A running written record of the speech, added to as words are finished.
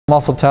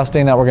Muscle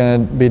testing that we're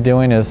going to be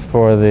doing is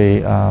for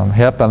the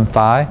hip and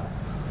thigh.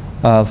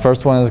 The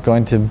first one is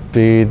going to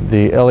be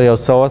the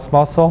iliopsoas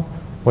muscle,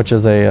 which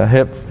is a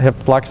hip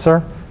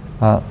flexor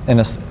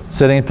in a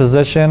sitting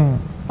position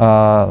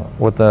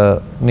with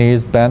the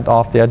knees bent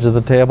off the edge of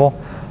the table.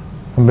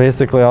 And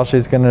basically all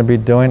she's going to be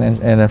doing,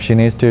 and if she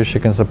needs to, she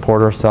can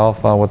support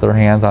herself with her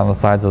hands on the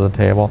sides of the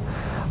table.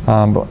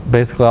 But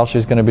basically all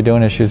she's going to be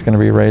doing is she's going to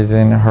be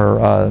raising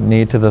her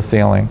knee to the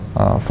ceiling,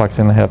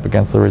 flexing the hip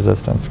against the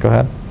resistance. Go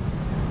ahead.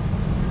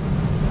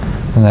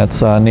 And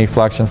that's knee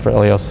flexion for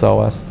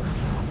iliopsoas.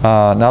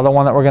 Another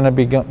one that we're going to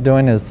be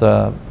doing is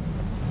the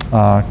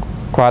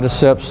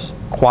quadriceps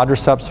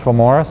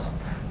femoris.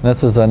 And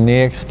this is a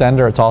knee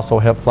extender. It's also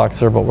a hip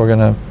flexor, but we're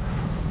going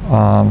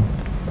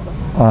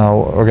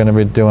to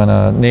be doing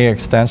a knee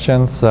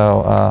extension.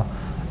 So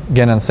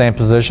again, in the same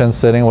position,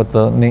 sitting with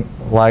the knee,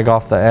 leg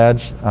off the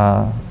edge,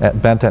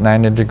 bent at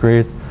 90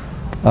 degrees.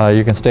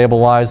 You can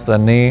stabilize the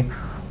knee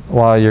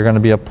while you're going to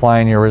be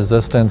applying your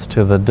resistance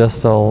to the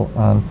distal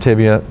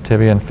tibia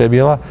and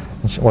fibula.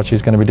 And what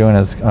she's going to be doing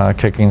is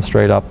kicking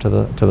straight up to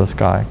the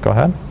sky. Go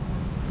ahead.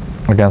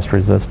 Against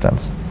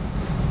resistance.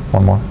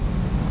 One more.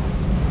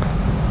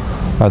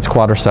 That's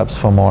quadriceps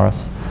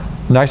femoris.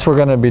 Next, we're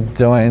going to be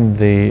doing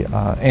the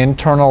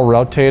internal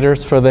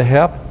rotators for the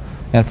hip.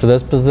 And for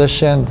this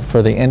position,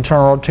 for the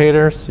internal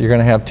rotators, you're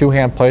going to have two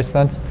hand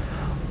placements.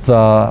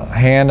 The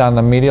hand on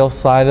the medial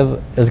side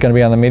is going to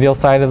be on the medial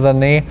side of the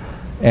knee,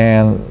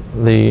 and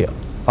the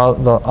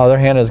other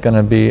hand is going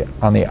to be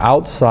on the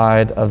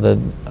outside of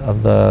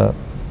the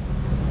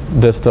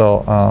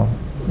distal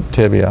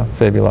tibia,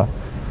 fibula.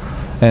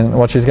 And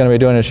what she's going to be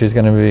doing is she's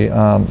going to be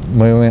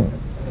moving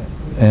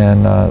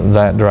in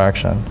that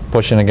direction,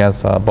 pushing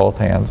against both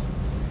hands.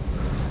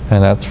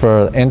 And that's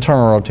for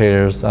internal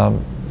rotators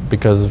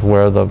because of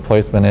where the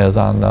placement is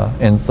on the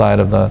inside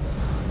of the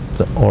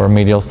or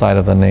medial side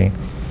of the knee.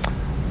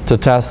 To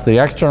test the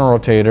external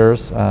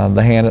rotators,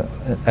 the hand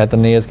at the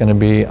knee is going to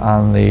be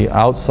on the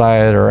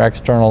outside or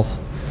external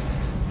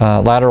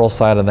lateral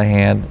side of the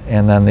hand,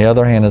 and then the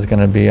other hand is going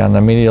to be on the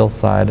medial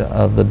side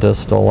of the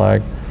distal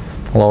leg,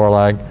 lower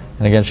leg.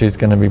 And again, she's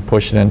going to be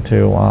pushing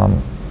into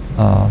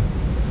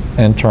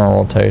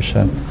internal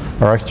rotation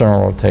or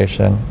external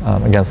rotation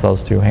against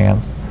those two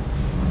hands.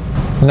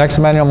 The next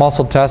manual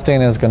muscle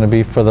testing is going to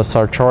be for the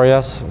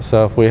Sartorius.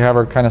 So if we have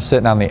her kind of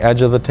sitting on the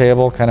edge of the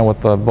table, kind of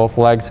with both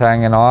legs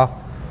hanging off,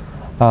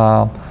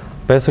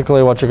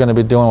 basically what you're going to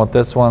be doing with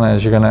this one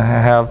is you're going to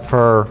have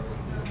her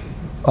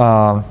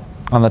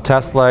on the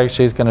test leg.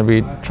 She's going to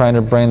be trying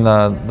to bring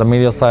the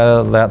medial side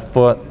of that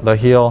foot, the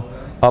heel,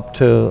 up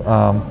to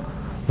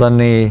the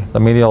knee, the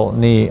medial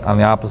knee on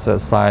the opposite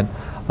side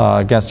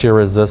against your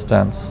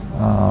resistance.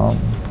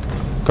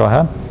 Go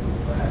ahead.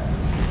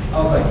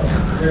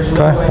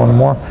 Okay, one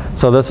more.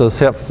 So this is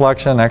hip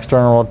flexion,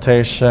 external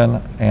rotation,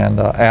 and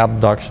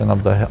abduction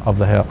of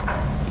the hip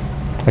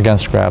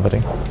against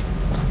gravity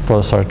for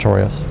the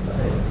Sartorius.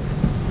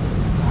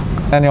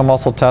 Manual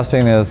muscle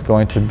testing is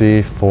going to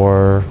be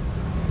for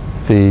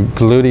the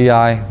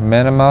glutei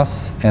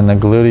minimus and the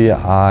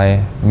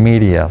glutei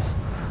medius.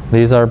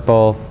 These are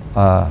both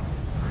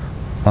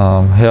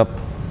hip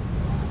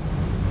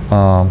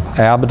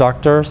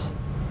abductors.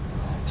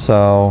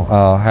 So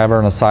have her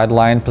in a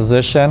sideline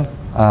position,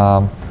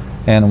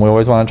 and we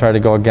always want to try to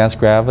go against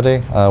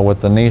gravity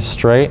with the knee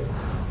straight.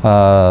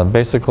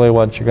 Basically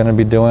what you're going to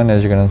be doing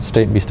is you're going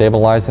to be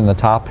stabilizing the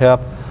top hip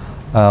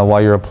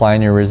while you're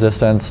applying your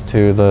resistance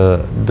to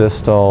the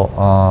distal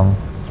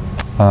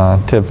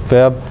tib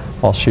fib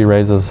while she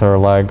raises her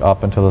leg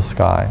up into the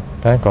sky.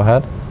 Okay, go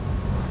ahead.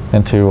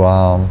 Into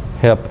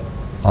hip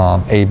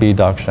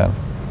abduction.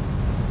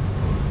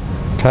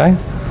 Okay.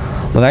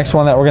 The next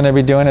one that we're going to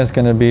be doing is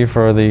going to be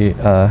for the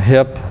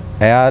hip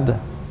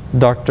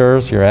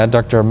adductors, your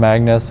adductor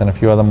magnus, and a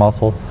few other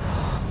muscles.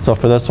 So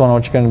for this one,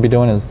 what you're going to be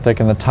doing is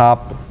taking the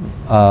top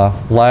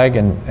leg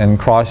and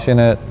crossing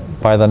it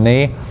by the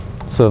knee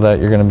so that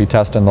you're going to be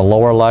testing the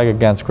lower leg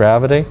against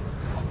gravity.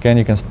 Again,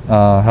 you can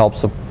help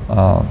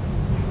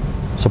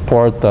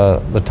support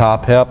the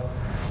top hip.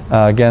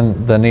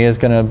 Again, the knee is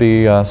going to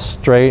be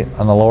straight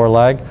on the lower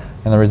leg,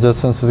 and the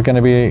resistance is going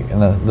to be in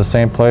the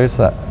same place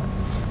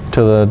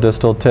to the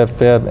distal tib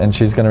fib, and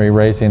she's going to be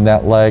raising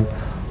that leg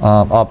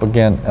up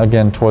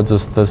again towards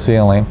the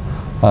ceiling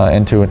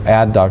into an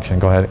adduction.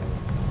 Go ahead.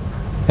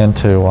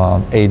 Into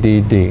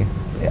ADD,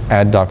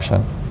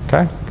 adduction.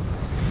 Okay.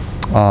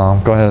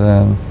 Go ahead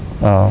and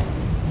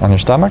on your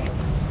stomach.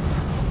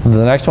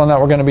 The next one that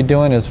we're going to be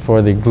doing is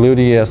for the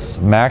Gluteus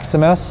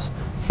Maximus.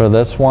 For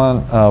this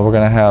one, we're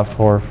going to have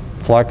her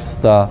flex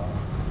the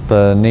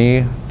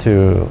knee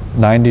to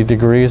 90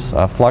 degrees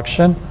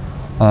flexion.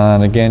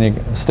 And again, you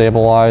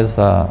stabilize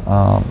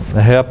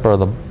the hip or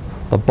the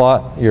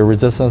butt. Your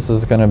resistance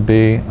is going to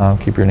be,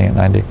 keep your knee at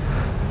 90.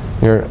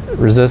 Your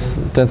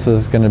resistance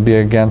is going to be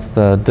against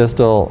the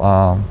distal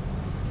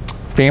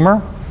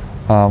femur.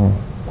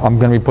 I'm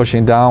going to be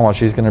pushing down while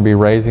she's going to be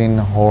raising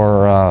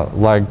her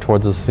leg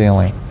towards the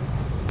ceiling.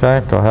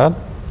 Okay, go ahead.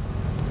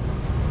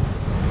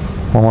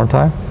 One more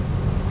time.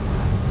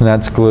 And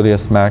that's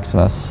gluteus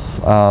maximus.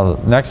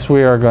 Next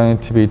we are going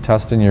to be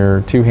testing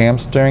your two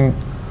hamstring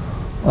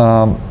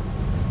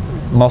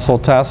muscle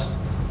tests.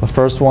 The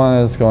first one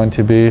is going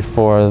to be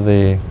for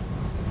the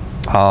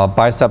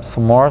biceps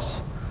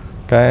femoris.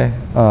 Okay,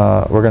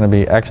 we're going to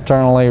be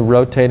externally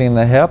rotating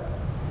the hip,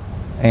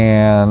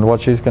 and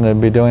what she's going to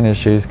be doing is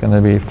she's going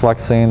to be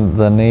flexing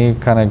the knee,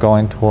 kind of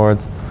going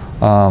towards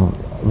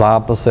the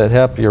opposite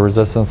hip. Your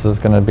resistance is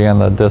going to be in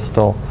the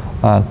distal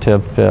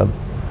tib fib.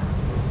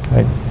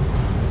 Okay.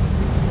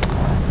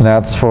 And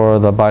that's for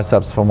the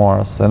biceps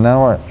femoris. And then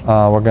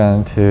we're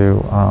going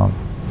to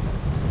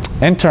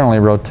internally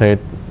rotate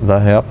the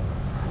hip,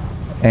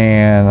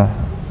 and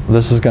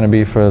this is going to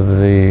be for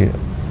the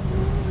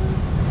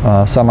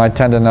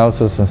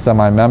semitendinosus and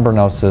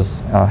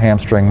semimembranosus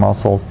hamstring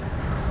muscles.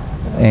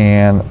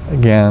 And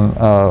again,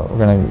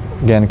 we're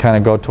going to kind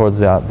of go towards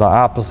the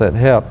opposite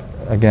hip.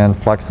 Again,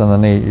 flexing the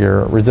knee.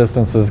 Your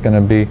resistance is going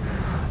to be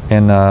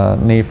in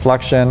knee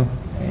flexion,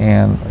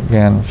 and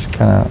again,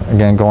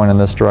 kind of going in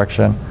this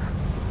direction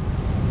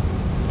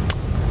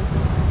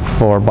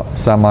for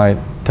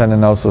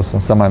semitendinosus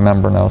and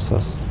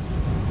semimembranosus.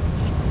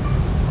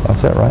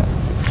 That's it, right?